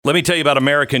Let me tell you about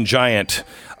American Giant.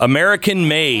 American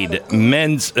made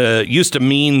used to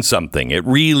mean something. It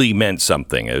really meant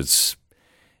something. It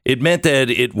meant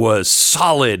that it was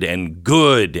solid and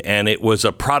good, and it was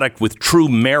a product with true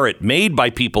merit made by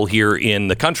people here in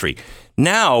the country.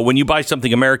 Now, when you buy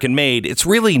something American made, it's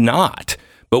really not.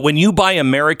 But when you buy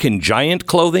American Giant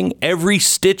clothing, every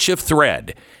stitch of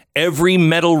thread, every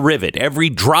metal rivet,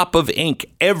 every drop of ink,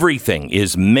 everything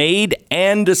is made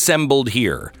and assembled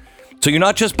here. So you're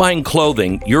not just buying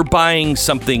clothing, you're buying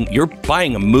something, you're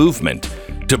buying a movement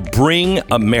to bring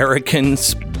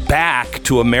Americans back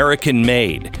to American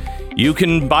made. You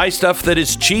can buy stuff that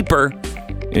is cheaper,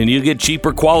 and you get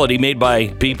cheaper quality made by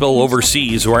people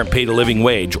overseas who aren't paid a living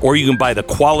wage. Or you can buy the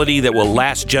quality that will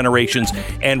last generations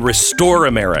and restore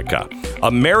America.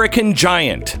 American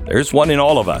Giant. There's one in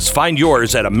all of us. Find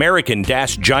yours at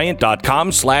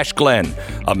american-giant.com/Glenn.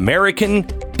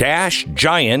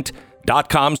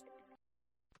 American-giant.com.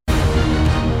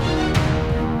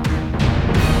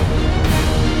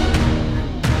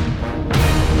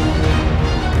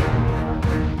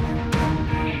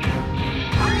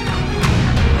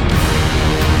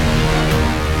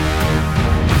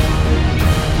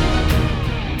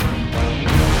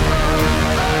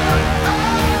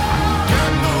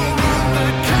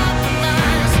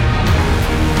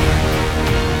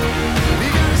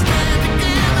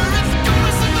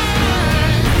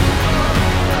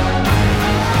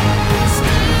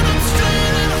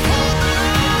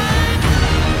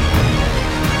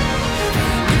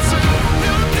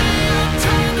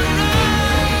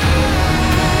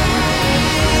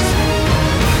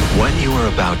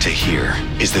 To hear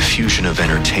is the fusion of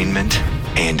entertainment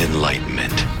and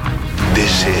enlightenment.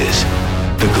 This is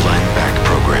the Glenn Beck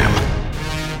Program.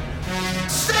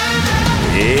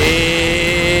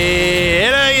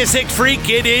 Hello, you sick freak.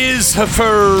 It is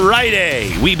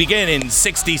Friday. We begin in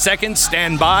 60 seconds.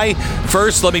 Stand by.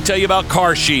 First, let me tell you about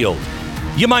Car Shield.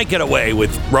 You might get away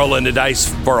with rolling the dice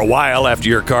for a while after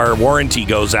your car warranty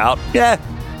goes out. Yeah,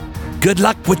 good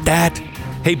luck with that.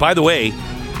 Hey, by the way,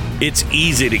 it's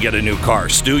easy to get a new car.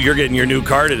 Stu, you're getting your new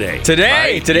car today.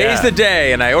 Today's the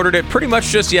day, and I ordered it pretty much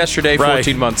just yesterday,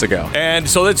 14 months ago. And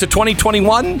so it's a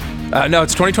 2021? No,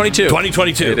 it's 2022.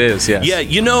 2022. It is, yes. Yeah,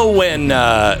 you know when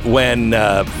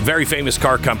very famous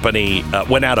car company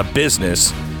went out of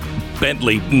business,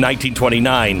 Bentley,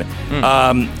 1929,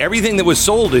 everything that was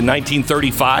sold in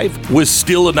 1935 was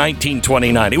still in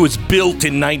 1929. It was built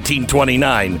in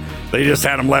 1929. They just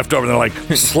had them left over. And they're like,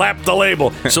 slap the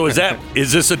label. So is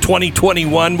this a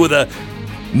 2021 with a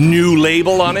new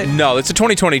label on it? No, it's a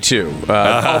 2022.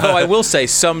 Although I will say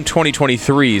some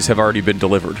 2023s have already been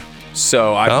delivered.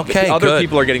 So other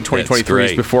people are getting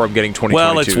 2023s before I'm getting 2022s.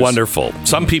 Well, it's wonderful.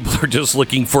 Some people are just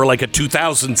looking for like a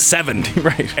 2007,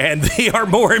 right? And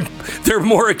they're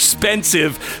more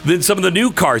expensive than some of the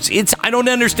new cars. I don't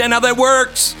understand how that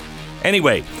works.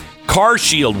 Anyway, Car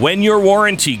Shield, when your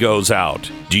warranty goes out,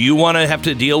 do you want to have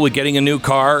to deal with getting a new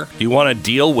car? Do you want to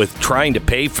deal with trying to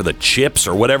pay for the chips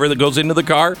or whatever that goes into the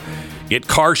car? Get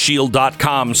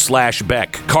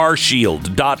carshield.com/Beck,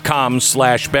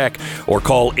 carshield.com/Beck, or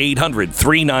call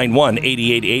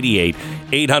 800-391-8888,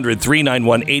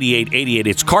 800-391-8888.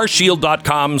 It's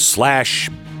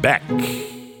carshield.com/Beck.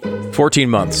 14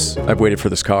 months I've waited for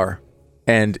this car,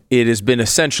 and it has been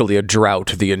essentially a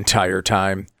drought the entire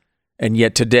time. And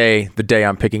yet today, the day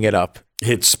I'm picking it up,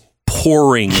 it's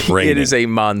pouring rain. It is a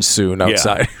monsoon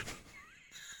outside. Yeah.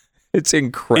 It's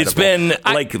incredible. It's been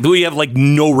we have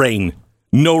no rain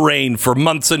for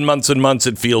months and months and months,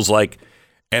 it feels like.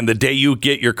 And the day you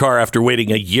get your car after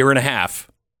waiting a year and a half,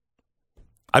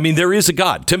 I mean, there is a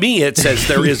God. To me, it says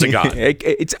there is a God.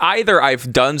 It's either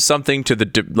I've done something to the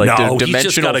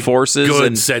dimensional forces. Good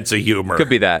and sense of humor. Could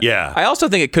be that. Yeah. I also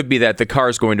think it could be that the car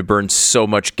is going to burn so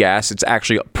much gas. It's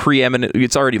actually preeminent.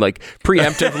 It's already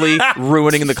preemptively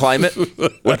ruining the climate,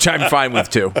 which I'm fine with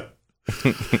too.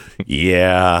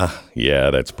 Yeah,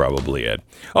 that's probably it.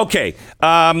 Okay,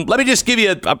 let me just give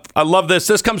you I love this.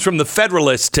 This comes from the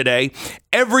Federalist today.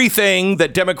 Everything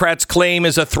that Democrats claim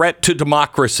is a threat to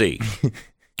democracy.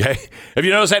 Okay, have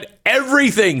you noticed that?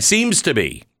 Everything seems to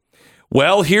be.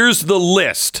 Well, here's the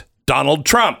list. Donald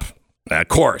Trump, of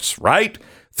course, right?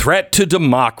 Threat to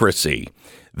democracy.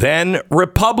 Then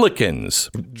Republicans.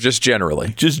 Just generally.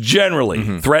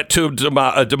 Mm-hmm. Threat to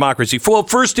democracy. Well,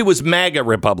 first it was MAGA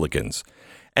Republicans,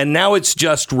 and now it's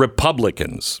just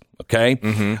Republicans. Okay?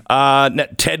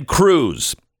 Mm-hmm. Ted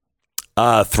Cruz.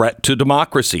 Threat to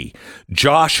democracy.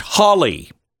 Josh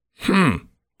Hawley.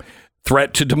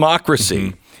 Threat to democracy.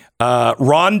 Mm-hmm.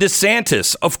 Ron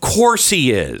DeSantis. Of course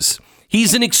he is.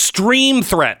 He's an extreme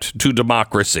threat to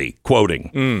democracy,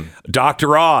 quoting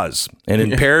Dr. Oz, an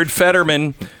impaired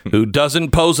Fetterman who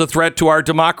doesn't pose a threat to our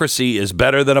democracy is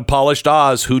better than a polished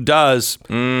Oz who does.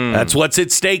 That's what's at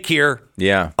stake here.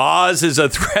 Yeah. Oz is a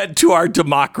threat to our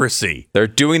democracy. They're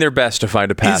doing their best to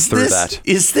find a path through that.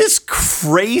 Is this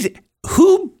crazy?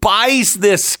 Who buys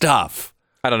this stuff?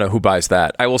 I don't know who buys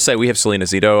that. I will say we have Selena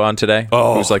Zito on today,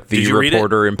 who's like the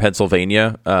reporter in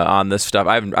Pennsylvania on this stuff.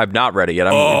 I've not read it yet.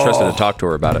 I'm interested to talk to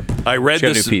her about it. I read She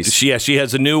got this a new piece. She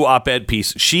has a new op-ed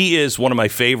piece. She is one of my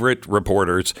favorite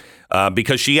reporters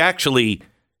because she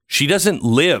doesn't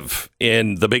live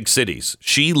in the big cities.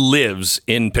 She lives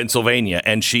in Pennsylvania,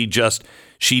 and she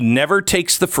never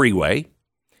takes the freeway.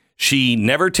 She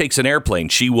never takes an airplane.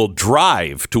 She will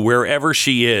drive to wherever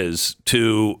she is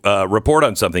to report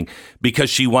on something because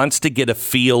she wants to get a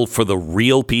feel for the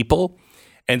real people.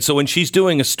 And so when she's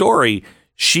doing a story,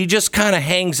 she just kind of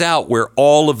hangs out where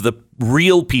all of the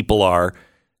real people are.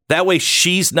 That way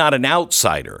she's not an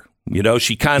outsider. You know,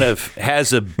 she kind of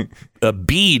has a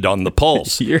bead on the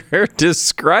pulse. You're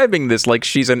describing this like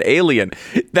she's an alien.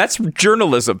 That's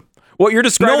journalism. What you're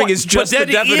describing is just the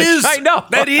definition. I know.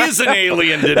 That is an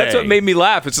alien today. That's what made me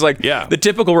laugh. It's like the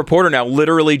typical reporter now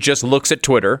literally just looks at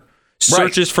Twitter,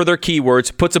 searches for their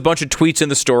keywords, puts a bunch of tweets in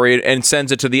the story, and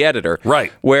sends it to the editor.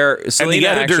 Right. Where Selena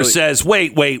and the editor says,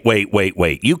 wait.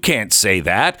 You can't say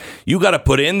that. You got to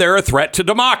put in there a threat to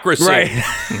democracy. Right.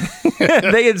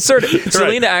 They insert it.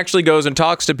 Selena actually goes and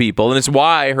talks to people, and it's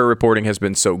why her reporting has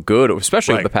been so good,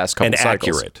 especially over the past couple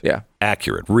cycles. Accurate. Yeah.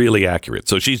 Accurate. Really accurate.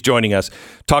 So she's joining us,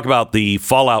 talk about the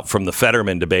fallout from the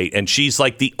Fetterman debate, and she's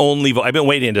like the only I've been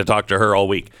waiting to talk to her all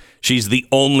week. She's the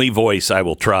only voice I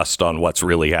will trust on what's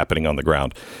really happening on the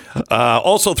ground.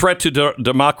 Also, threat to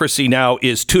democracy now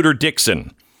is Tudor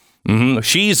Dixon.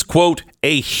 She's, quote,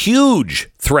 a huge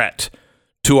threat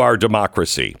to our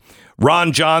democracy.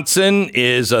 Ron Johnson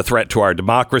is a threat to our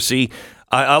democracy.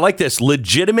 I like this.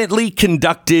 Legitimately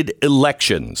conducted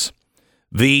elections.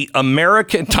 The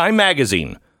Time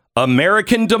magazine,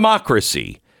 American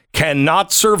democracy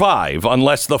cannot survive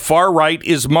unless the far right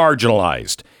is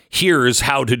marginalized. Here's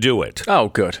how to do it. Oh,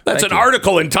 good. That's an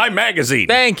article in Time magazine.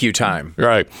 Thank you, Time.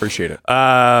 Right. Appreciate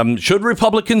it. Should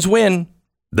Republicans win,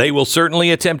 they will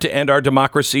certainly attempt to end our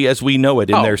democracy as we know it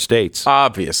in their states.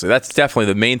 Obviously. That's definitely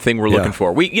the main thing we're looking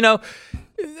for.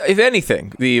 If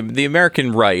anything, the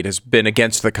American right has been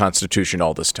against the Constitution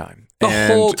all this time. The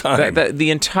whole time.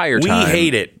 The entire time. We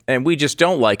hate it. And we just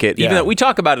don't like it. Even though we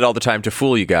talk about it all the time to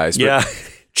fool you guys. But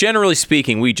generally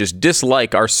speaking, we just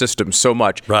dislike our system so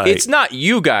much. Right. It's not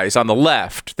you guys on the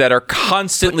left that are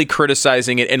constantly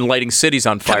criticizing it and lighting cities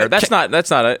on fire. That's not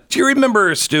it. Do you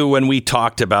remember, Stu, when we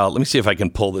talked about, let me see if I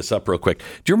can pull this up real quick.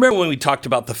 Do you remember when we talked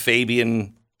about the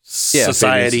Fabian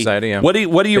Society? What do you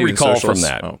Fabian recall Socialists.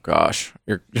 from that? Oh, gosh.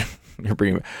 You're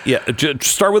bringing...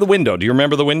 Start with a window. Do you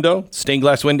remember the window? Stained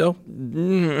glass window?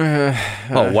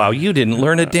 Oh, wow. You didn't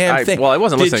learn a damn thing. Well, I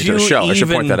wasn't listening to the show. I should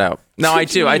point that out. No, I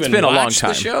do. It's been a long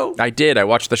time. The show? I did. I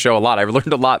watched the show a lot. I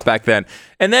learned a lot back then.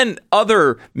 And then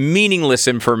other meaningless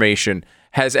information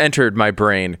has entered my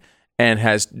brain and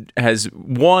has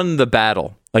won the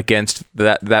battle against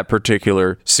that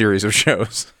particular series of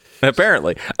shows.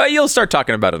 Apparently. You'll start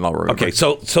talking about it and I'll remember. Okay,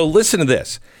 so listen to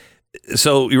this.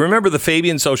 So you remember the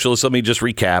Fabian Socialists? Let me just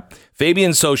recap.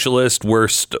 Fabian Socialists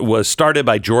was started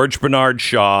by George Bernard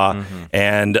Shaw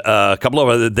and a couple of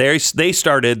other. They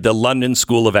started the London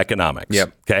School of Economics.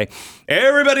 Yep. Okay.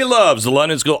 Everybody loves the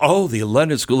London School. Oh, the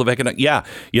London School of Economics. Yeah.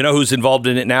 You know who's involved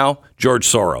in it now? George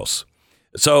Soros.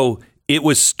 So it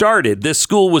was started. This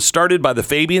school was started by the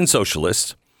Fabian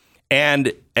Socialists,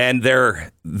 and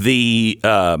they're the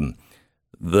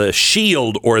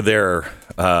shield or their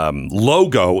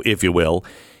logo, if you will,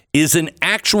 is an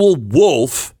actual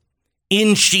wolf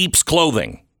in sheep's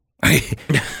clothing.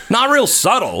 Not real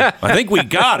subtle. I think we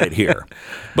got it here.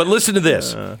 But listen to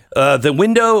this. The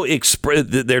window,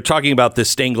 they're talking about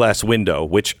this stained glass window,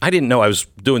 which I didn't know. I was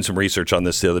doing some research on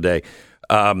this the other day.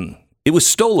 It was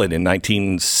stolen in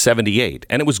 1978,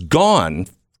 and it was gone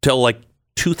till like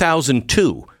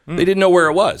 2002. They didn't know where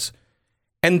it was.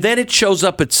 And then it shows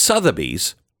up at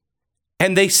Sotheby's,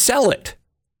 and they sell it.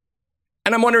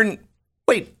 And I'm wondering,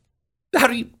 wait, how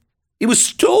do you... It was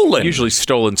stolen. Usually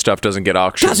stolen stuff doesn't get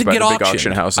auctioned by the big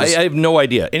auction houses. I have no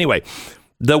idea. Anyway,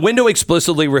 the window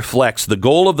explicitly reflects the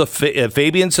goal of the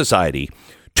Fabian Society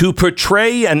to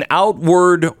portray an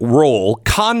outward role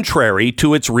contrary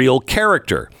to its real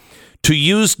character, to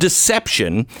use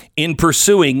deception in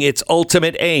pursuing its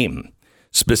ultimate aim.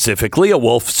 Specifically, a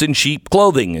wolf in sheep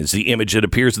clothing is the image that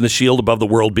appears in the shield above the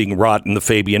world being wrought in the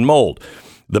Fabian mold.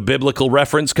 The biblical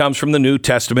reference comes from the New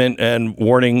Testament and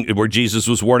warning where Jesus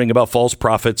was warning about false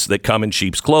prophets that come in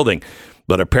sheep's clothing,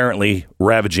 but apparently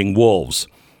ravaging wolves.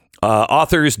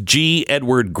 Authors G.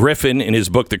 Edward Griffin, in his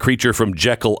book, The Creature from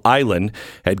Jekyll Island,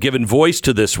 had given voice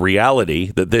to this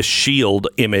reality that this shield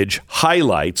image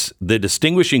highlights the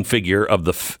distinguishing feature of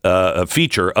the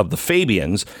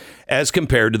Fabians as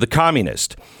compared to the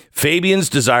communist. Fabians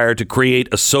desire to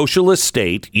create a socialist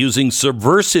state using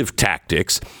subversive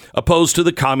tactics opposed to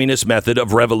the communist method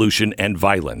of revolution and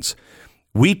violence.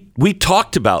 We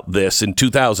talked about this in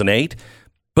 2008.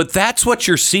 But that's what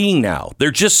you're seeing now. They're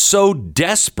just so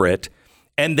desperate,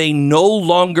 and they no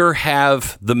longer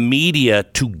have the media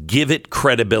to give it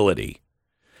credibility.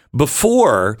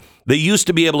 Before, they used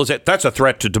to be able to say, that's a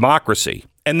threat to democracy.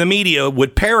 And the media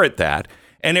would parrot that,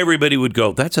 and everybody would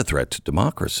go, that's a threat to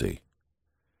democracy.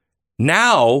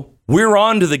 Now, we're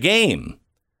on to the game.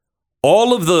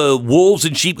 All of the wolves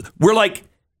and sheep, we're like,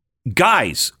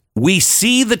 guys, we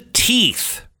see the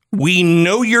teeth. We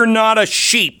know you're not a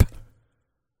sheep.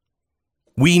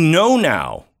 We know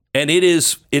now, and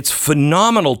it's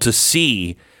phenomenal to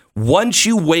see once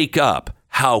you wake up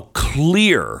how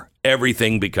clear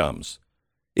everything becomes.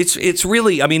 It's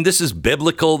really, I mean, this is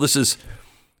biblical. This is,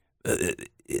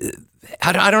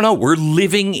 I don't know. We're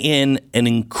living in an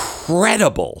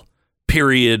incredible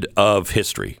period of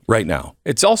history right now.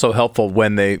 It's also helpful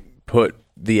when they put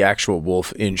the actual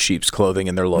wolf in sheep's clothing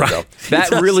in their logo. Right. That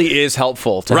really is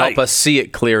helpful to help us see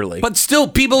it clearly. But still,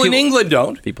 people in England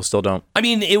don't. People still don't. I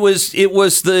mean, it was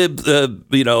the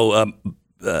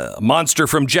monster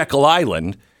from Jekyll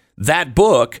Island. That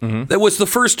book that was the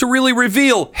first to really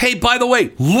reveal, hey, by the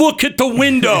way, look at the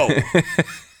window.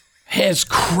 It's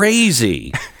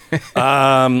crazy.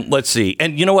 Let's see.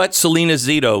 And you know what? Selena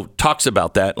Zito talks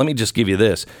about that. Let me just give you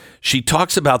this. She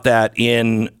talks about that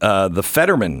in the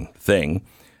Fetterman thing.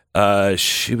 Where is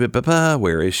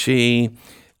she?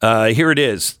 Here it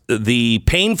is. The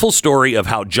painful story of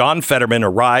how John Fetterman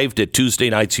arrived at Tuesday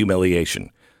night's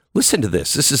humiliation. Listen to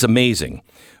this. This is amazing.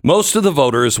 Most of the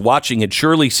voters watching had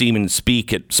surely seen him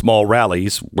speak at small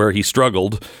rallies where he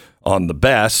struggled on the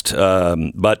best,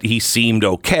 but he seemed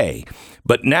okay.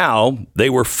 But now they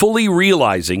were fully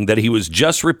realizing that he was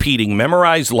just repeating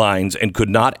memorized lines and could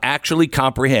not actually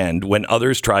comprehend when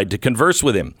others tried to converse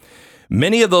with him.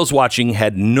 Many of those watching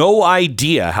had no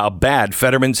idea how bad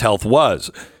Fetterman's health was,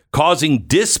 causing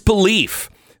disbelief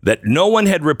that no one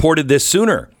had reported this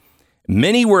sooner.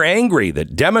 Many were angry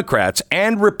that Democrats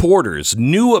and reporters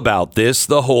knew about this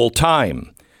the whole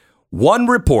time. One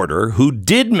reporter who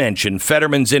did mention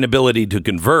Fetterman's inability to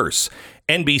converse,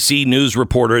 NBC News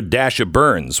reporter Dasha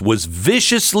Burns, was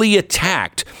viciously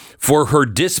attacked for her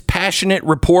dispassionate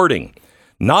reporting,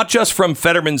 not just from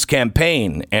Fetterman's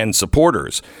campaign and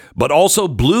supporters, but also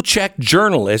blue-check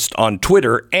journalists on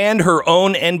Twitter and her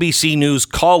own NBC News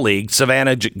colleague,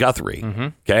 Savannah Guthrie.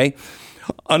 Okay?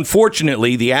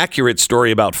 Unfortunately, the accurate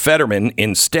story about Fetterman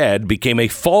instead became a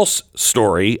false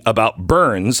story about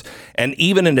Burns and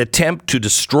even an attempt to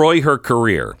destroy her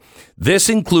career. This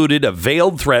included a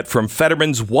veiled threat from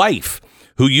Fetterman's wife,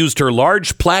 who used her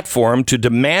large platform to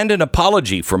demand an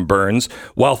apology from Burns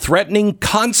while threatening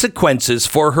consequences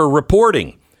for her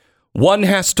reporting. One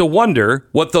has to wonder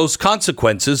what those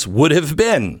consequences would have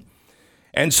been.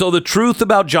 And so the truth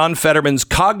about John Fetterman's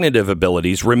cognitive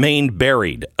abilities remained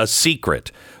buried, a secret,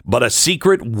 but a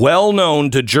secret well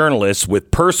known to journalists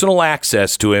with personal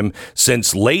access to him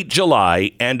since late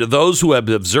July and to those who have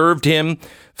observed him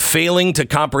failing to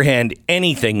comprehend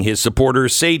anything his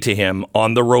supporters say to him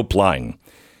on the rope line.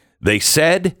 They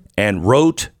said and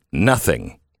wrote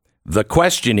nothing. The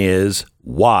question is,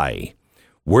 why?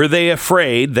 Were they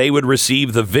afraid they would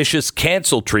receive the vicious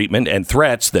cancel treatment and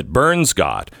threats that Burns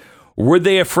got? Were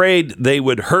they afraid they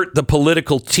would hurt the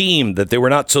political team that they were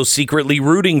not so secretly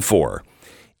rooting for?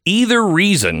 Either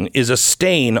reason is a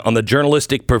stain on the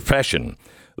journalistic profession.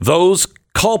 Those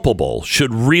culpable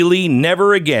should really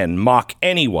never again mock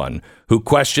anyone who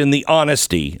questioned the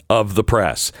honesty of the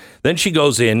press. Then she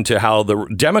goes into how the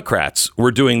Democrats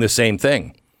were doing the same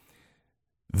thing.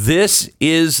 This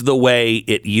is the way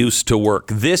it used to work.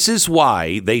 This is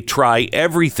why they try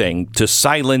everything to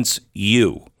silence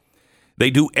you. They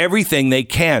do everything they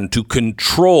can to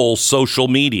control social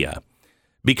media,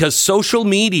 because social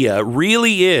media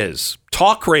really is.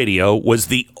 Talk radio was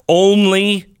the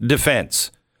only defense.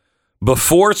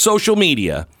 Before social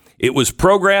media, it was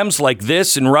programs like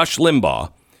this and Rush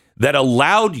Limbaugh that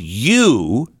allowed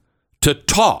you to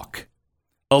talk,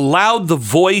 allowed the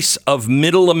voice of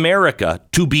middle America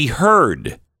to be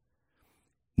heard.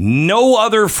 No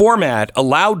other format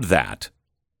allowed that.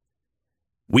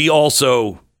 We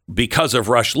also, because of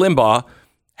Rush Limbaugh,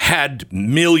 had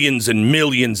millions and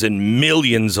millions and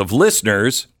millions of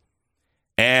listeners,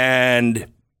 and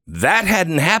that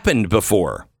hadn't happened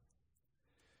before.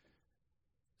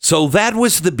 So that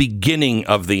was the beginning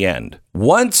of the end.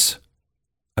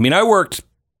 I worked,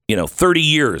 30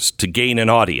 years to gain an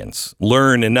audience,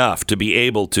 learn enough to be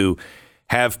able to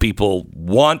have people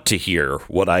want to hear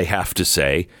what I have to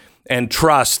say and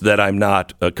trust that I'm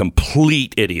not a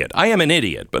complete idiot. I am an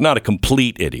idiot, but not a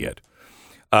complete idiot.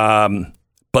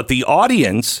 But the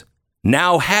audience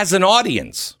now has an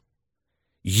audience.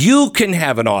 You can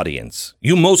have an audience.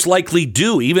 You most likely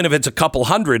do, even if it's a couple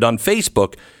hundred on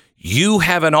Facebook. You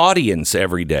have an audience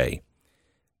every day.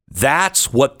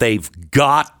 That's what they've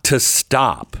got to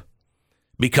stop,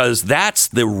 because that's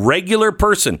the regular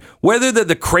person, whether they're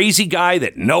the crazy guy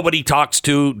that nobody talks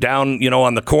to down,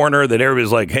 on the corner that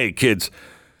everybody's like, hey, kids,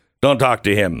 don't talk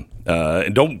to him.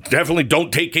 And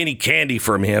don't take any candy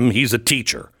from him. He's a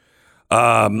teacher.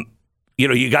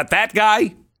 You got that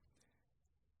guy.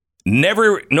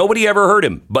 Nobody ever heard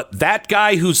him. But that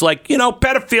guy who's like,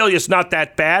 pedophilia is not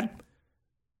that bad.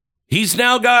 He's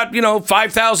now got,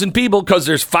 5,000 people because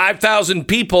there's 5,000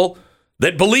 people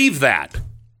that believe that.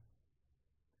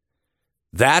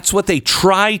 That's what they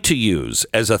try to use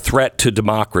as a threat to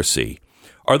democracy,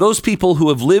 are those people who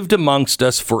have lived amongst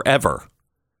us forever,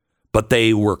 but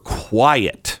they were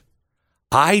quiet.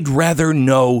 I'd rather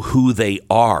know who they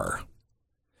are.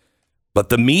 But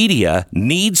the media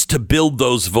needs to build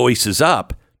those voices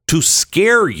up to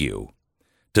scare you.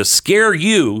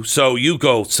 So you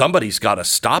go, somebody's got to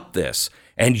stop this.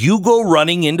 And you go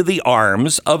running into the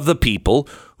arms of the people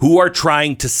who are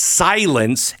trying to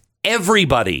silence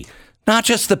everybody, not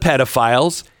just the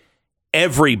pedophiles,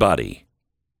 everybody.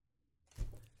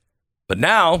 But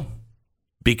now,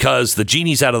 because the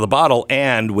genie's out of the bottle,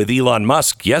 and with Elon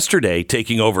Musk yesterday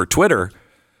taking over Twitter,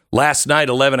 last night,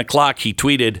 11 o'clock, he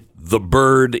tweeted, "The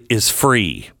bird is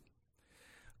free."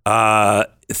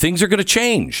 Things are going to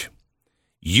change.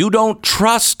 You don't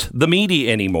trust the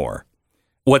media anymore.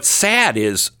 What's sad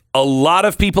is a lot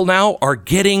of people now are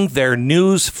getting their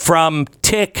news from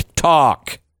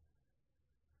TikTok.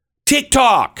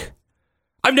 TikTok.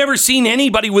 I've never seen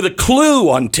anybody with a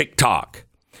clue on TikTok.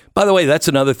 By the way, that's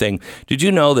another thing. Did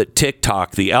you know that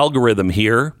TikTok, the algorithm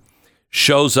here,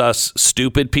 shows us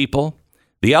stupid people?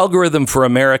 The algorithm for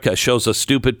America shows us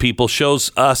stupid people,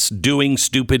 shows us doing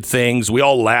stupid things. We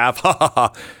all laugh. Ha ha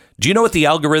ha. Do you know what the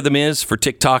algorithm is for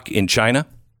TikTok in China?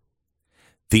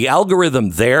 The algorithm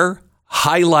there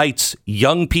highlights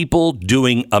young people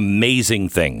doing amazing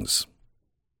things.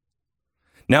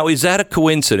 Now, is that a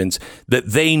coincidence that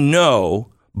they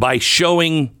know by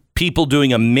showing people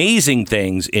doing amazing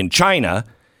things in China,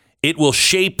 it will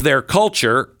shape their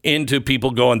culture into people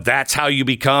going, that's how you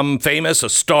become famous, a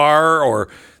star, or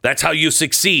that's how you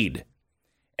succeed?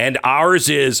 And ours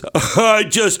is, I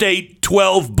just ate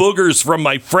 12 boogers from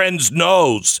my friend's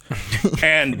nose.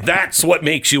 And that's what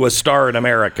makes you a star in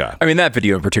America. I mean, that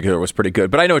video in particular was pretty good,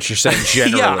 but I know what you're saying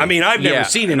generally. Yeah, I mean, I've never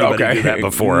seen anybody do that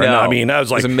before. No, and I was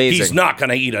like, he's not going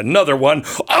to eat another one.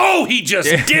 Oh, he just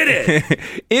did it.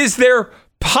 Is there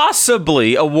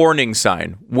possibly a warning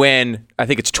sign when I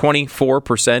think it's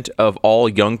 24% of all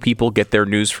young people get their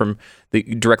news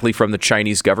directly from the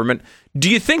Chinese government? Do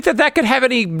you think that could have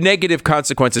any negative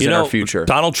consequences in our future?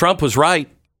 Donald Trump was right.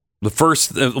 The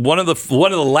first one of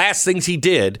the last things he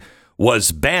did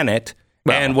was ban it.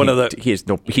 Well, and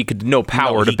he could no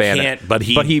power to ban it, but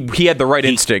he had the right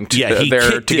instinct. Yeah, he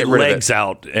kicked to get his rid legs of it.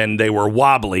 out, and they were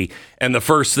wobbly. And the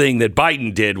first thing that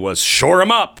Biden did was shore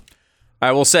him up.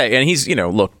 I will say, and he's,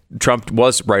 look, Trump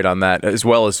was right on that, as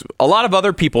well as a lot of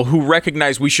other people who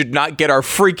recognize we should not get our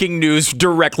freaking news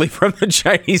directly from the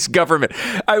Chinese government.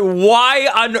 Why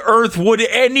on earth would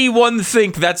anyone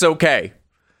think that's okay?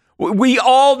 We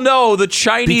all know the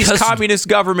Chinese communist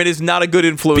government is not a good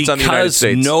influence on the United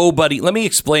States. Let me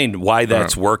explain why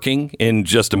that's working in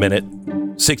just a minute.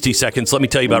 60 seconds. Let me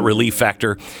tell you about Relief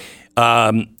Factor.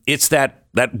 It's that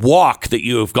walk that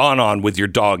you have gone on with your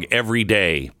dog every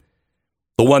day.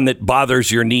 The one that bothers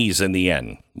your knees in the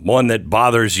end, one that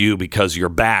bothers you because your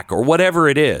back or whatever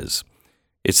it is.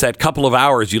 It's that couple of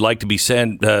hours you like to be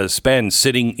spend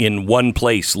sitting in one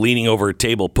place, leaning over a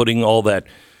table, putting all that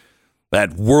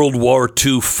World War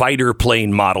II fighter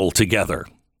plane model together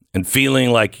and feeling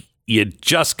like you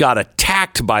just got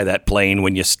attacked by that plane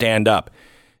when you stand up.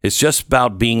 It's just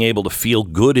about being able to feel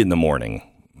good in the morning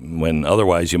when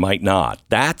otherwise you might not.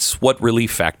 That's what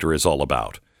Relief Factor is all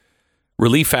about.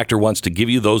 Relief Factor wants to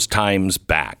give you those times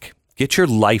back. Get your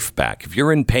life back. If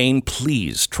you're in pain,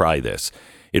 please try this.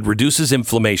 It reduces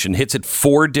inflammation, hits it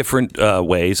 4 different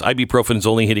ways. Ibuprofen is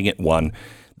only hitting it 1.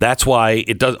 That's why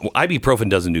ibuprofen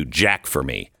doesn't do jack for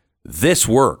me. This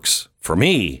works. For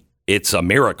me, it's a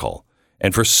miracle.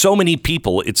 And for so many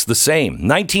people, it's the same.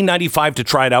 $19.95 to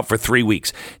try it out for 3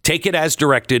 weeks. Take it as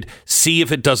directed. See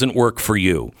if it doesn't work for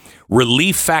you.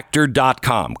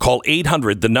 ReliefFactor.com. Call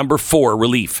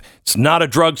 800-4-RELIEF. It's not a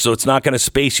drug, so it's not going to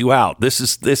space you out. This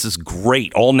is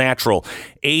great. All natural.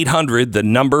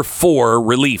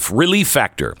 800-4-RELIEF. Relief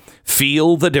Factor.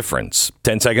 Feel the difference.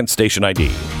 10 seconds, station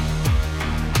ID.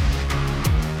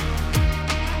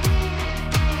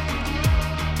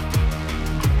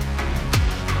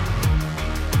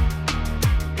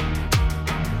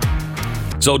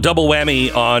 So double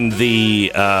whammy on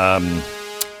the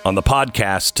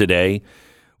podcast today.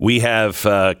 We have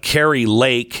Carrie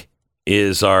Lake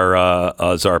is our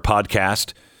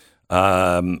podcast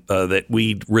that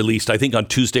we released, I think, on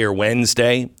Tuesday or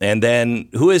Wednesday. And then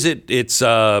who is it? It's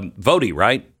Vodi,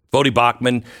 right? Vodi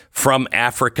Bachman from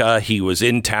Africa. He was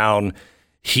in town.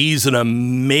 He's an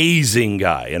amazing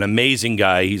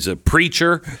guy. He's a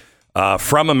preacher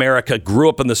from America. Grew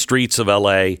up in the streets of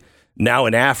L.A. Now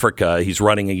in Africa, he's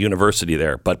running a university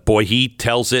there. But boy, he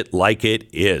tells it like it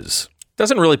is.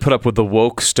 Doesn't really put up with the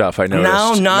woke stuff, I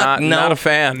noticed. No. Not a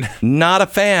fan. Not a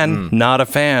fan. Not a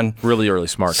fan. Really, really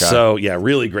smart guy. So, yeah,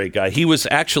 really great guy. He was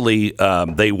actually,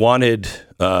 they wanted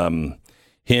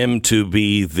him to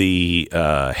be the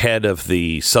head of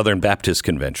the Southern Baptist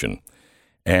Convention.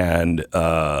 And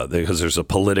because there's a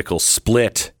political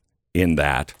split in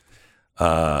that,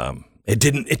 it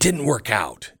didn't work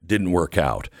out.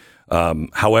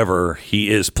 However, he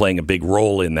is playing a big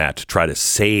role in that to try to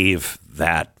save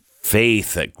that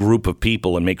faith, that group of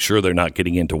people, and make sure they're not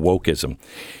getting into wokeism.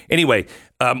 Anyway,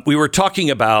 we were talking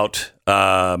about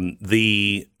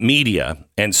the media,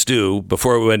 and Stu,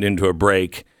 before we went into a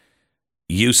break,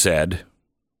 you said,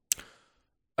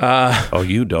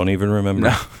 you don't even remember?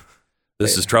 No.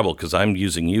 This is trouble because I'm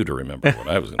using you to remember what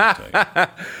I was going to say.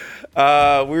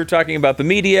 We were talking about the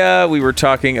media. We were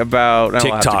talking about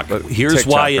TikTok. Here's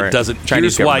why it doesn't.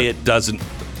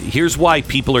 Here's why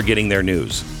people are getting their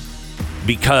news.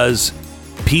 Because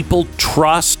people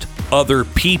trust other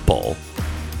people,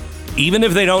 even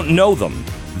if they don't know them.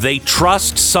 They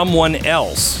trust someone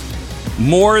else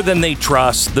more than they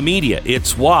trust the media.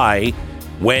 It's why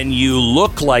when you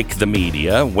look like the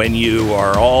media, when you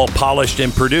are all polished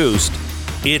and produced,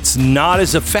 it's not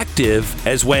as effective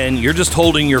as when you're just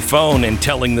holding your phone and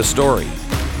telling the story.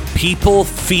 People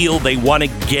feel they want to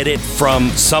get it from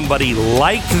somebody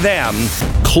like them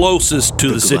closest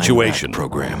to the situation.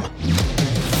 Program.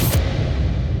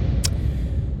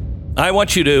 I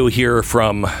want you to hear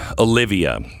from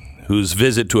Olivia, whose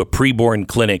visit to a preborn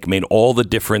clinic made all the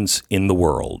difference in the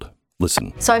world.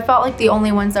 Listen. So I felt like the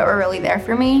only ones that were really there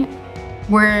for me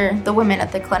were the women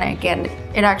at the clinic, and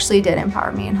it actually did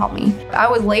empower me and help me. I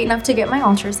was late enough to get my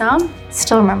ultrasound.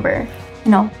 Still remember,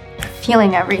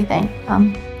 feeling everything.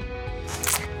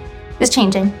 It was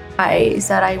changing. I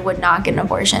said I would not get an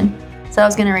abortion. So I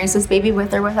was gonna raise this baby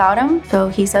with or without him. So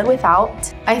he said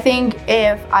without. I think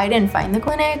if I didn't find the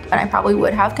clinic, and I probably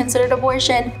would have considered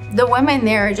abortion. The women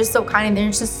there are just so kind and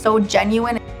they're just so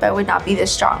genuine. I would not be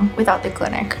this strong without the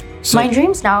clinic. So, my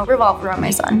dreams now revolve around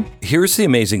my son. Here's the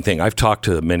amazing thing. I've talked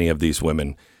to many of these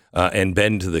women and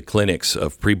been to the clinics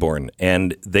of preborn,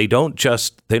 and they don't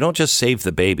just save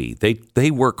the baby.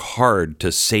 They work hard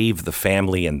to save the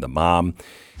family and the mom,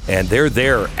 and they're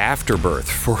there after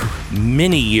birth for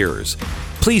many years.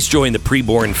 Please join the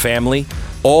preborn family.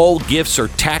 All gifts are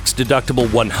tax deductible.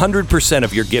 100%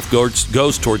 of your gift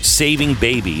goes towards saving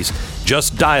babies.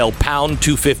 Just dial pound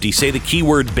 250. Say the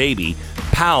keyword baby.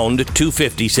 Pound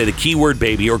 250. Say the keyword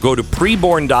baby, or go to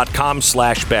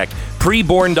preborn.com/Beck.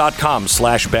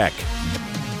 Preborn.com/Beck.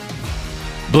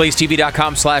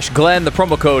 BlazeTV.com/Glenn. The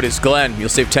promo code is Glenn. You'll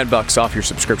save $10 off your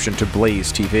subscription to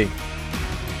Blaze TV.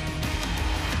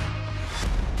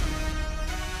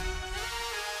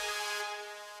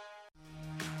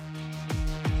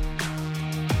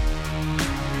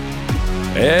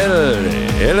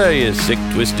 Hello, you sick,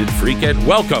 twisted freakhead.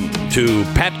 Welcome to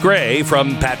Pat Gray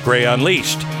from Pat Gray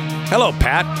Unleashed. Hello,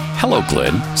 Pat. Hello,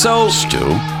 Glenn. So, Stu.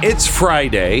 It's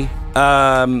Friday.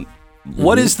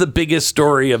 What is the biggest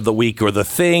story of the week, or the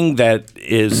thing that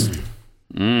is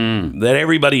that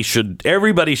everybody should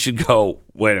go,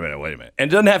 wait a minute.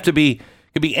 And it doesn't have to be,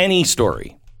 it could be any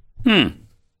story.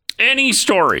 Any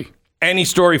story. Any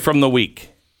story from the week.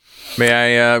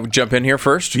 May I jump in here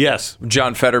first? Yes.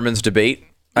 John Fetterman's debate.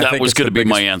 That was going to be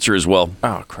my answer as well.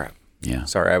 Oh, crap. Yeah.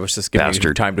 Sorry, I was just giving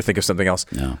you time to think of something else.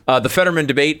 No. The Fetterman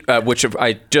debate, which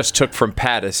I just took from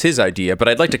Pat as his idea, but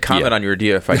I'd like to comment on your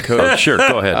idea if I could. Sure,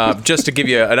 go ahead. Just to give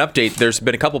you an update, there's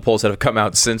been a couple polls that have come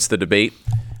out since the debate.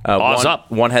 Oz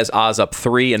Up. One has Oz Up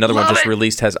 3. Another one just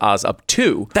released has Oz Up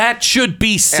 2. That should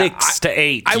be 6 to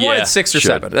 8. I wanted 6 or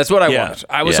 7. That's what I wanted.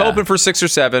 I was hoping for 6 or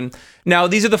 7. Now,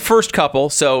 these are the first couple,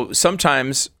 so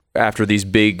sometimes after these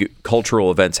big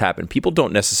cultural events happen, people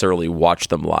don't necessarily watch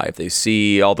them live. They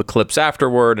see all the clips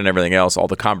afterward and everything else, all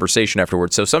the conversation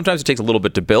afterwards. So sometimes it takes a little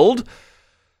bit to build.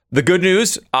 The good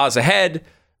news, Oz ahead.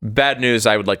 Bad news,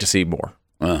 I would like to see more.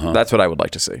 That's what I would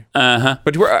like to see.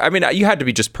 But you had to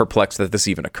be just perplexed that this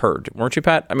even occurred, weren't you,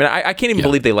 Pat? I mean, I can't even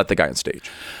believe they let the guy on stage.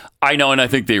 I know, and I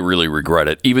think they really regret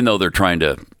it, even though they're trying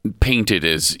to paint it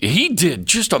as he did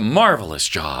just a marvelous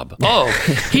job. Oh,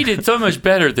 he did so much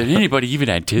better than anybody even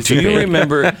anticipated.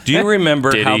 Do you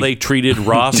remember how they treated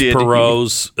Ross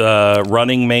Perot's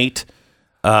running mate?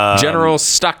 General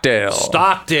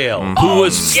Stockdale, who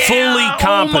was fully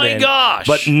competent,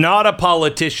 but not a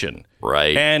politician.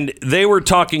 Right. And they were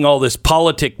talking all this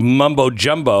politic mumbo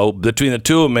jumbo between the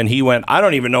two of them, and he went, I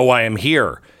don't even know why I'm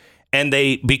here. And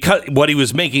because what he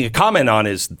was making a comment on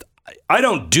is, I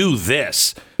don't do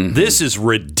this. This is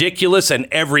ridiculous, and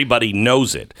everybody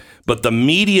knows it. But the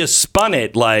media spun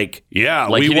it like we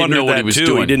wondered that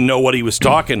too. He didn't know what he was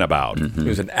talking about. He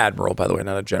was an admiral, by the way,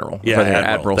 not a general. Yeah,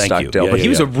 Admiral Thank Stockdale. You. But he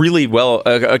was a really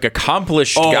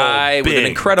accomplished guy with an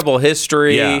incredible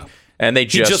history. Yeah. And they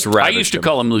just ravaged I used to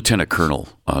call him Lieutenant Colonel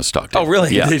Stockdale. Oh,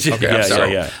 really? Yeah. Okay,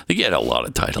 I think he had a lot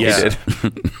of titles.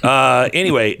 Yeah.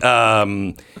 Anyway,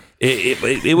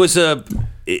 it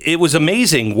was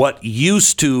amazing what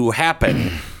used to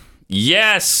happen.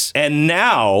 Yes. And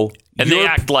now they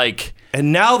act like...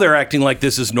 And now they're acting like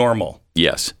this is normal.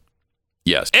 Yes.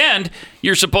 And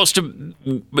you're supposed to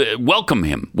welcome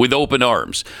him with open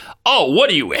arms. Oh, what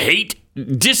do you hate?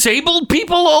 Disabled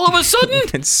people all of a sudden?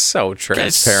 It's so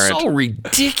transparent. It's so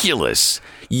ridiculous.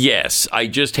 Yes, I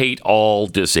just hate all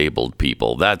disabled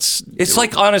people. It's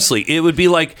like, honestly, it would be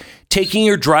like taking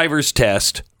your driver's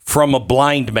test from a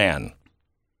blind man.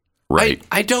 Right.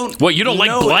 I don't... Well, you don't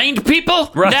like blind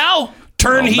people now?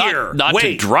 Turn here. Not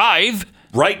to drive.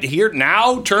 Right here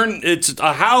now? It's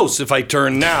a house if I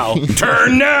turn now.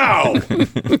 Turn now!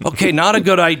 Okay, not a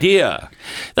good idea.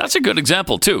 That's a good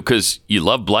example, too, because you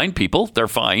love blind people. They're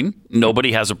fine.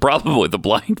 Nobody has a problem with a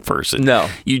blind person. No.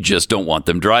 You just don't want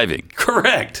them driving.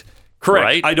 Correct.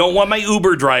 Right? I don't want my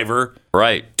Uber driver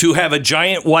to have a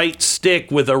giant white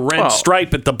stick with a red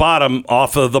stripe at the bottom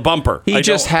off of the bumper. He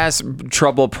just has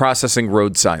trouble processing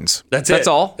road signs. That's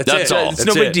all. That's all. It's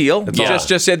no big deal. He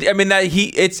just said. I mean,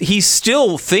 he's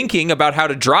still thinking about how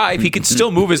to drive. He can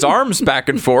still move his arms back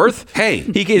and forth.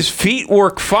 His feet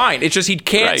work fine. It's just he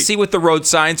can't see what the road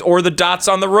signs or the dots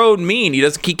on the road mean.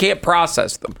 He can't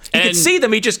process them. He can see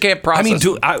them. He just can't process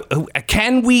them.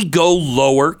 Can we go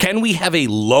lower? Can we have a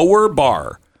lower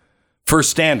bar for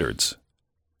standards?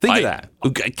 Think of that.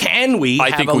 Can we?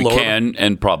 I think we can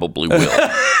and probably will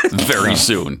very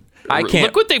soon. I can't.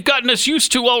 Look what they've gotten us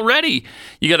used to already.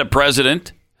 You got a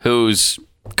president who's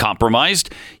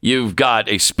compromised. You've got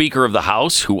a Speaker of the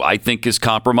House who I think is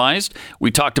compromised.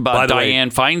 We talked about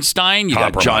Dianne Feinstein. You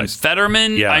got John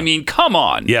Fetterman. Yeah. I mean, come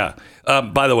on. Yeah.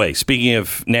 By the way, speaking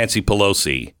of Nancy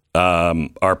Pelosi,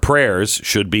 our prayers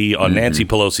should be on Nancy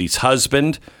Pelosi's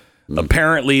husband.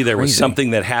 Apparently, there was something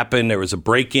that happened. There was a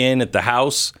break-in at the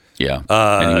house. Yeah,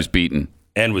 and he was beaten.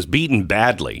 And was beaten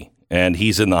badly, and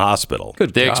he's in the hospital.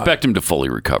 They expect him to fully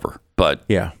recover. But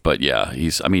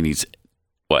he's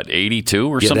what, 82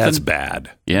 or something? That's bad.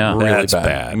 Yeah, really that's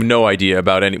bad. I have no idea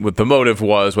about what the motive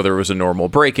was, whether it was a normal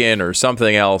break-in or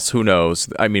something else. Who knows?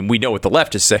 I mean, we know what the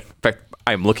left is saying. In fact,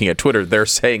 I'm looking at Twitter. They're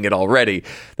saying it already,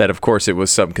 that, of course, it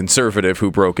was some conservative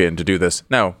who broke in to do this.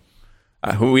 No.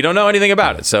 We don't know anything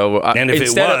about it. So, and if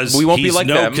it was, we won't he's be like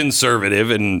no them. Conservative,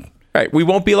 and right, we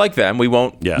won't be like them. We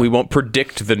won't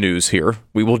predict the news here.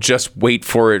 We will just wait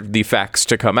for the facts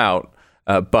to come out.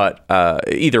 But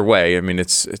either way, I mean,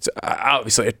 it's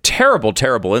obviously a terrible,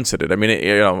 terrible incident. I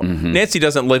mean, Nancy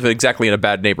doesn't live exactly in a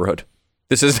bad neighborhood.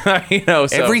 This is, so.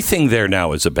 Everything there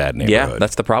now is a bad neighborhood. Yeah,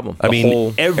 that's the problem.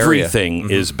 Everything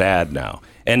is bad now,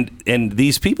 and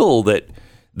these people that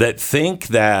think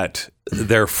that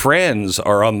their friends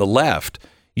are on the left,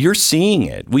 you're seeing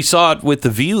it. We saw it with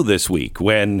The View this week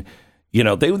when,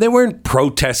 they weren't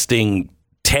protesting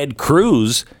Ted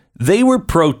Cruz. They were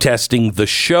protesting the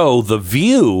show, The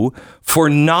View, for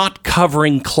not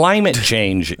covering climate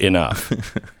change enough.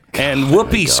 And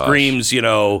Whoopi screams,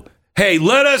 hey,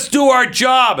 let us do our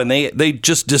job. And they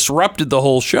just disrupted the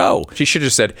whole show. She should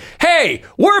have said, hey,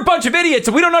 we're a bunch of idiots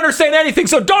and we don't understand anything,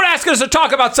 so don't ask us to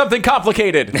talk about something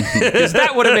complicated. Because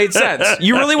that would have made sense.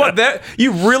 You really want that?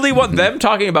 You really want them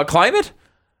talking about climate?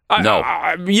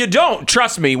 No. You don't.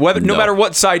 Trust me. No matter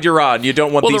what side you're on, you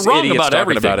don't want these they're wrong idiots about talking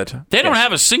everything. about it. They don't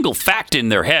have a single fact in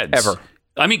their heads. Ever.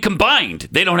 I mean, combined,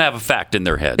 they don't have a fact in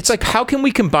their heads. It's like, how can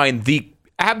we combine the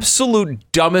absolute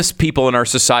dumbest people in our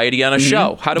society on a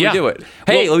show? How do we do it?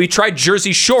 Hey, we tried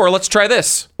Jersey Shore. Let's try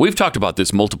this. We've talked about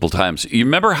this multiple times. You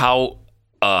remember how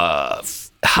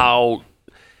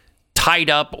tied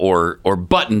up or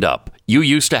buttoned up you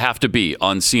used to have to be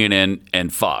on CNN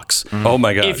and Fox. Oh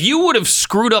my God. If you would have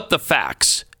screwed up the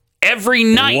facts every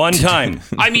night. One time.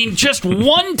 I mean, just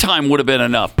one time would have been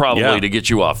enough probably to get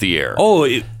you off the air.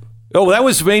 Oh, that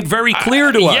was made very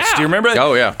clear to us. Yeah. Do you remember that?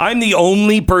 Oh, yeah. I'm the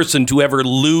only person to ever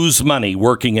lose money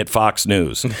working at Fox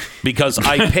News because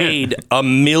I paid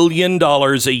 $1 million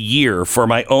a year for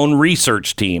my own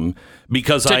research team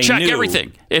because to I check knew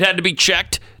everything. It had to be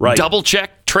checked, Right. double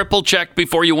checked, triple checked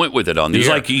before you went with it on the It's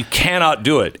air. like you cannot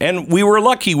do it. And we were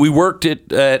lucky. We worked at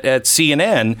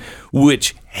CNN,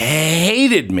 which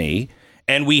hated me,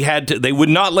 and we had to. They would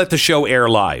not let the show air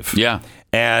live. Yeah.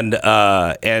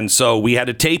 And so we had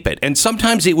to tape it. And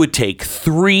sometimes it would take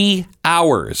 3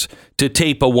 hours to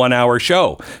tape a 1 hour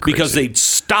show because they'd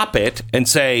stop it and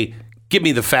say, give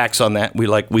me the facts on that.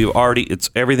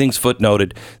 Everything's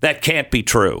footnoted. That can't be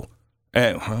true.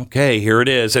 Okay, here it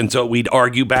is. And so we'd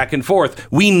argue back and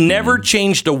forth. We never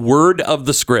changed a word of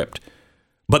the script,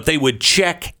 but they would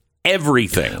check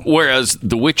everything. Whereas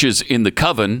the witches in the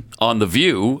coven on The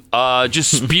View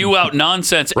just spew out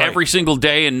nonsense every single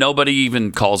day and nobody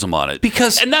even calls them on it.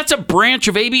 And that's a branch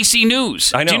of ABC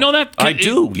News. I know. Do you know that? I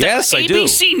do. Yes, I do.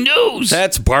 ABC News.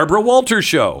 That's Barbara Walters'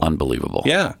 show. Unbelievable.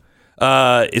 Yeah.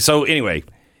 So anyway,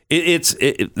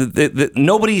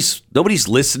 nobody's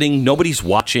listening. Nobody's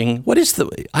watching.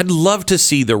 I'd love to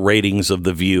see the ratings of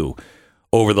The View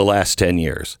over the last 10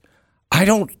 years. I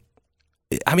don't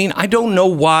know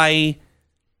why.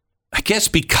 I guess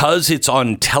because it's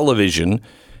on television.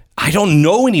 I don't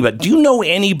know anybody. Do you know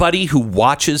anybody who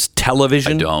watches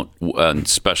television? I don't,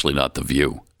 especially not The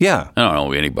View. Yeah. I don't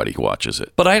know anybody who watches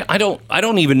it. But I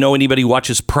don't even know anybody who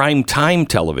watches prime time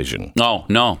television. No.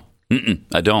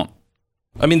 I don't.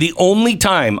 I mean, the only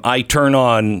time I turn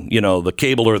on, the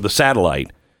cable or the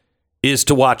satellite is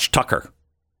to watch Tucker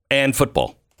and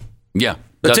football. Yeah.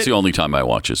 That's the only time I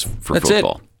watch is for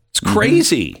football. It's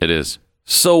crazy. It is.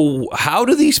 So how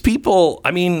do these people,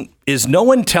 is no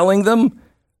one telling them,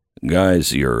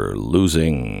 guys, you're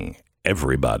losing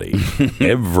everybody.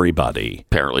 Everybody.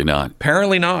 Apparently not.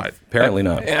 Apparently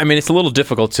not. I mean, it's a little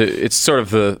difficult it's sort of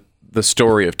the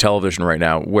story of television right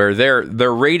now, where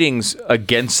their ratings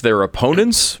against their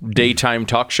opponents, daytime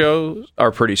talk shows,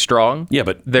 are pretty strong. Yeah,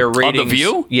 but their ratings, on The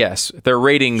View? Yes, their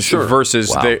ratings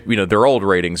versus their old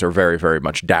ratings are very, very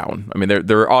much down. I mean,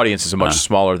 their audience is much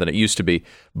smaller than it used to be,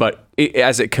 but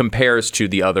as it compares to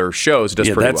the other shows, it does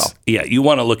pretty well. Yeah, you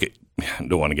want to look at. I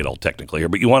don't want to get all technical here,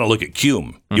 but you want to look at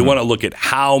Cume. You want to look at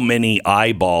how many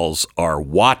eyeballs are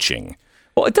watching.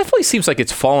 Well, it definitely seems like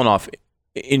it's fallen off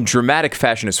in dramatic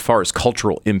fashion as far as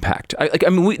cultural impact.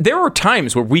 There were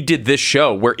times where we did this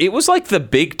show where it was like the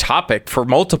big topic for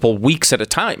multiple weeks at a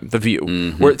time, The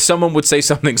View, where someone would say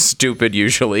something stupid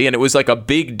usually, and it was like a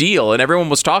big deal, and everyone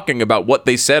was talking about what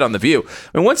they said on The View.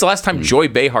 I mean, when's the last time Joy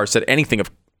Behar said anything of...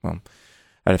 Well,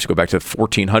 I'd have to go back to the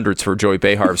 1400s for Joy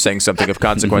Behar saying something of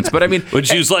consequence. But I mean... When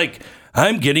she was like,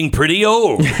 I'm getting pretty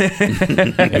old.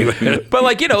 But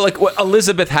like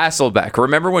Elizabeth Hasselbeck,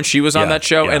 remember when she was on that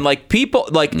show? Yeah. And people,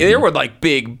 there were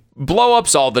big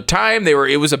blow-ups all the time.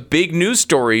 It was a big news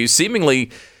story. Seemingly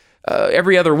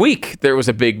every other week there was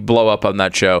a big blow-up on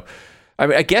that show. I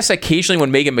mean, I guess occasionally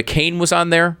when Meghan McCain was on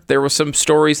there were some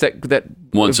stories that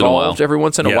once in a while. Every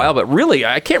once in a while. But really,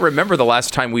 I can't remember the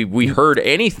last time we heard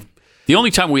anything. The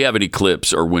only time we have any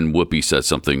clips are when Whoopi says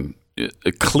something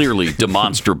clearly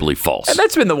demonstrably false. And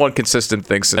that's been the one consistent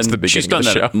thing since the beginning she's done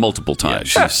of the that show. multiple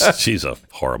times. Yeah, she's a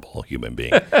horrible human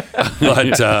being.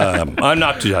 But I'm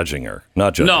not judging her.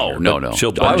 Not judging her. No.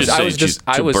 She'll I'm just saying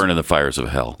she'll burn in the fires of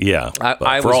hell. Yeah,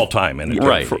 for all time.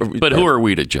 Right. But who are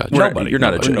we to judge? Nobody. You're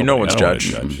not a judge. No one's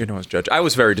judge. You're no one's judge. I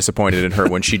was very disappointed in her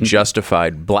when she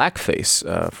justified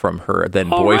blackface from her then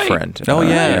boyfriend. Right. Oh,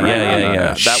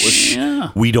 yeah. That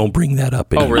was... We don't bring that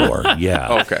up anymore. Really?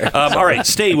 Yeah. Okay. All right,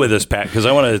 stay with us, Pat, because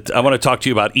I want to talk to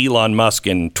you about Elon Musk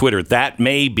and Twitter. That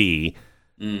may be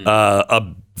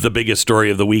the biggest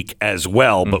story of the week as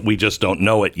well, but we just don't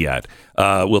know it yet.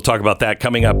 We'll talk about that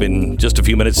coming up in just a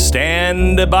few minutes.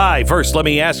 Stand by. First, let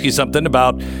me ask you something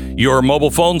about your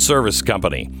mobile phone service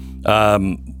company.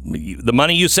 The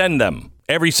money you send them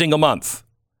every single month.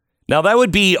 Now, that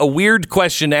would be a weird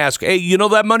question to ask. Hey, you know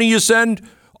that money you send?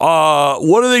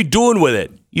 What are they doing with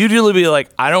it? You'd usually be like,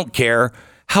 I don't care.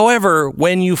 However,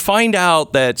 when you find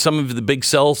out that some of the big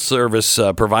cell service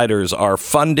providers are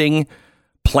funding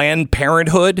Planned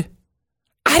Parenthood,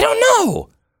 I don't know.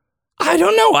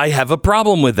 I have a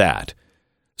problem with that.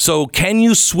 So can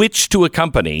you switch to a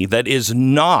company that is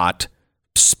not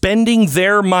spending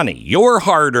their money, your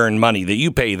hard-earned money that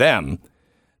you pay them?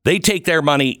 They take their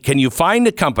money. Can you find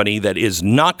a company that is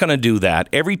not going to do that?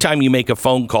 Every time you make a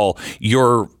phone call,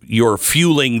 you're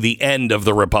fueling the end of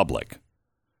the republic.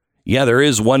 Yeah, there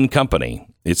is one company.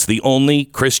 It's the only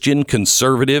Christian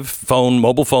conservative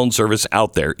mobile phone service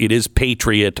out there. It is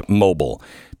Patriot Mobile.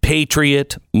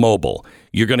 Patriot Mobile.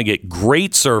 You're going to get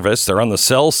great service. They're on the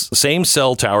same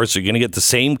cell tower, so you're going to get the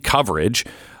same coverage.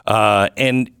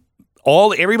 And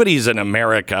everybody's in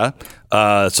America,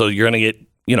 so you're going to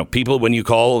get people when you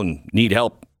call and need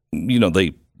help.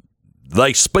 They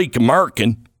speak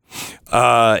American.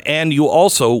 And you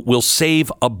also will save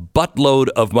a buttload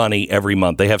of money every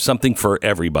month. They have something for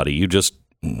everybody. You just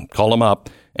call them up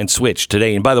and switch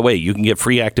today. And by the way, you can get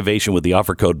free activation with the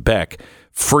offer code Beck.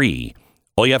 Free.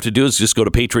 All you have to do is just go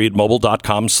to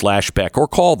patriotmobile.com/Beck or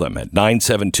call them at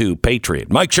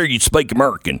 972-PATRIOT. Make sure you speak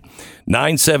American.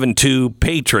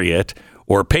 972-PATRIOT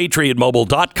or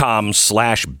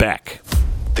patriotmobile.com/Beck.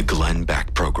 The Glenn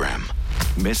Beck Program.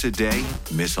 Miss a day,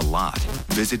 miss a lot.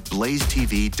 Visit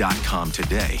blazetv.com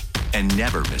today and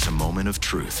never miss a moment of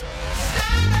truth.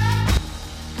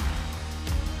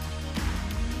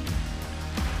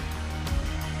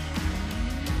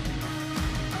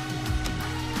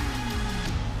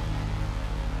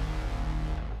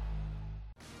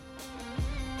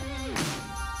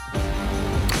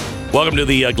 Welcome to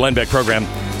the Glenn Beck Program.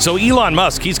 So Elon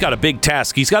Musk, he's got a big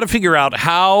task. He's got to figure out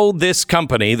how this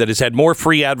company that has had more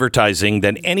free advertising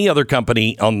than any other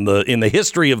company in the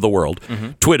history of the world,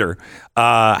 Twitter,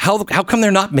 how come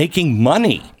they're not making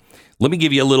money? Let me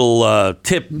give you a little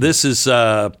tip. This is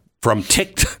from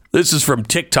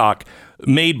TikTok,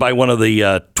 made by one of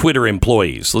the Twitter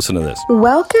employees. Listen to this.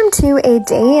 Welcome to a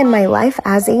day in my life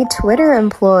as a Twitter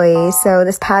employee. So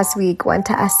this past week, went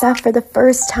to SF for the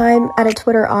first time at a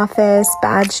Twitter office,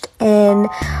 badged in.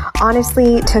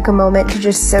 Honestly, took a moment to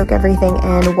just soak everything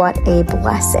in. What a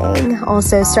blessing.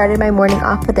 Also started my morning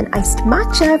off with an iced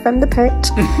matcha from the perch.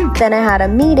 Then I had a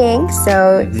meeting,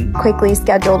 so quickly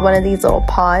scheduled one of these little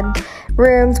pod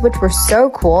rooms, which were so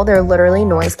cool. They're literally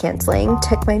noise canceling.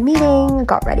 Took my meeting,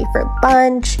 got ready for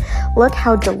lunch. Look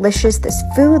how delicious this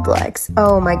food looks.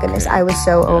 Oh my goodness, I was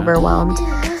so overwhelmed.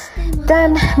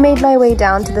 Then made my way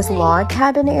down to this log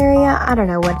cabin area. I don't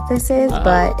know what this is,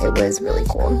 but it was really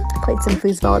cool. Played some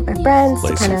foosball with my friends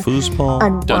to kind of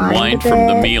unwind from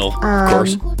the meal, of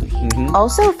course.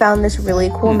 Also found this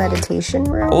really cool meditation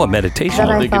room. Oh, a meditation.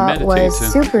 That I thought was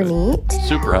super neat.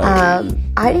 Super. I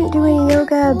didn't do any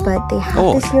yoga, but they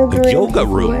have this yoga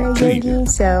room.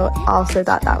 So also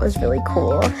thought that was really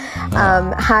cool.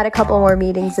 Had a couple more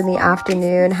meetings in the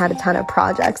afternoon. Had a ton of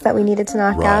projects that we needed to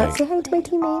knock out. Say hi to my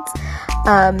teammates.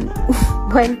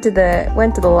 Went to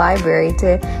the library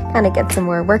to kind of get some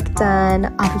more work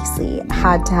done. Obviously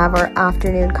had to have our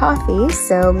afternoon coffee,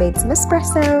 so made some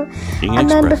espresso.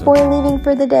 Then before leaving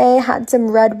for the day, had some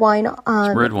red wine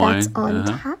that's on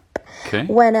tap. Okay.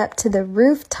 Went up to the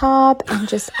rooftop and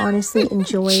just honestly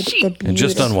enjoyed the beautiful and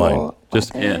just unwind.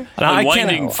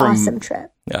 Unwinding from awesome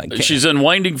trip. She's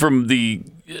unwinding from the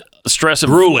stress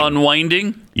of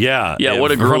unwinding. Yeah.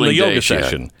 What a grueling from the yoga day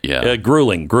session.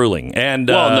 grueling, and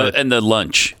and the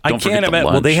lunch. I can't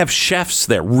imagine. Well, they have chefs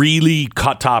there, really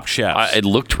top chefs. It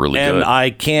looked really good, and I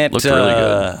can't. Looked really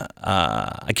good.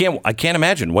 I can't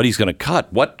imagine what he's going to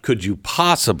cut. What could you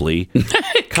possibly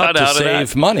cut to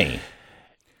save money?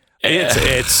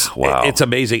 It's wow. It's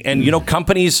amazing, and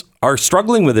companies are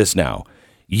struggling with this now.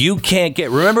 You can't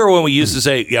remember when we used to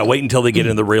say, wait until they get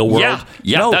into the real world?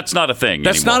 Yeah, no, that's not a thing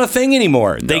That's anymore. not a thing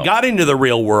anymore. No. They got into the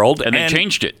real world. And they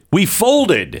changed it. We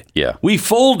folded. Yeah. We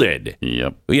folded.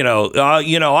 Yep.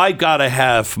 I've got to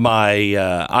have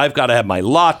my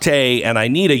latte, and I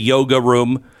need a yoga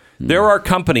room. There are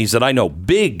companies that I know,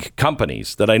 big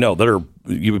companies that I know that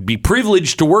you would be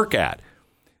privileged to work at.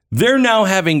 They're now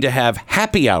having to have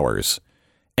happy hours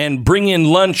and bring in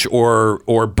lunch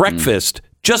or breakfast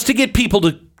just to get people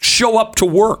to show up to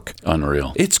work.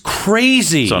 Unreal. It's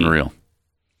crazy. It's unreal.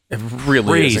 It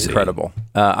really is incredible.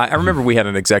 I remember we had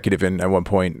an executive in at one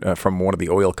point from one of the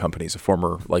oil companies, a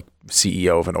former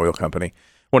CEO of an oil company,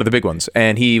 one of the big ones.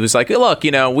 And he was like, look,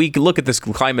 we look at this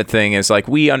climate thing as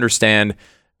we understand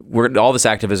all this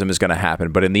activism is going to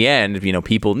happen. But in the end,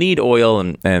 people need oil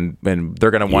and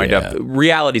they're going to wind up,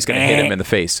 reality's going to hit them in the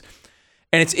face.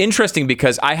 And it's interesting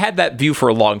because I had that view for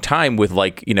a long time with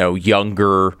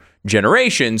younger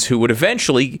generations who would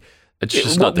eventually It's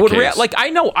just not the case. I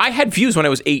know I had views when I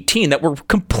was 18 that were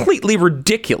completely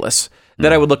ridiculous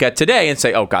that I would look at today and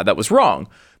say, oh, God, that was wrong.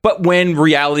 But when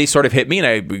reality sort of hit me and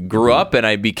I grew up and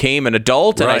I became an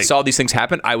adult and I saw these things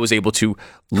happen, I was able to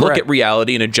look at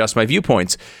reality and adjust my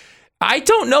viewpoints. I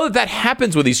don't know that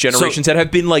happens with these generations that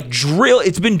have been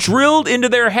it's been drilled into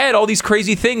their head, all these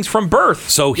crazy things from birth.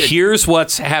 So here's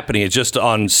what's happening. It's just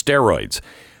on steroids.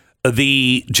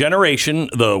 The generation,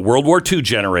 the World War II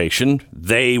generation,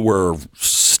 they were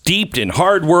steeped in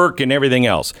hard work and everything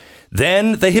else.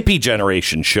 Then the hippie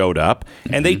generation showed up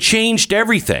and they changed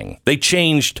everything. They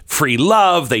changed free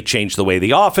love. They changed the way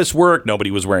the office worked. Nobody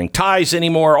was wearing ties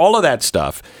anymore, all of that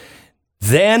stuff.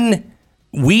 Then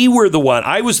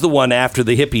I was the one after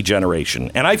the hippie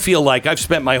generation. And I feel like I've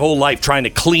spent my whole life trying to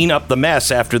clean up the mess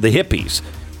after the hippies.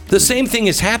 The same thing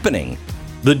is happening.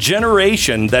 The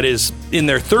generation that is in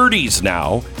their 30s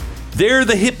now, they're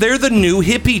the new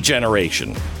hippie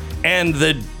generation. And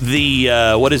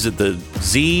the what is it, the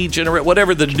Z generation,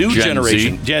 whatever the new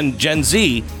generation, Gen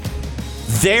Z,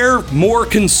 they're more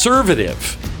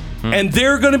conservative. And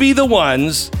they're going to be the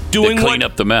ones doing They clean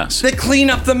up the mess. They clean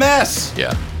up the mess.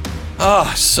 Yeah.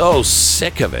 Oh, so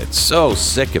sick of it. So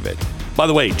sick of it. By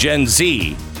the way, Gen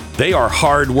Z, they are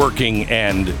hardworking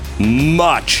and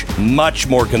much, much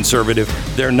more conservative.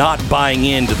 They're not buying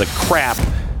into the crap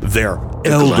their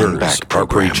elders are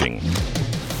preaching.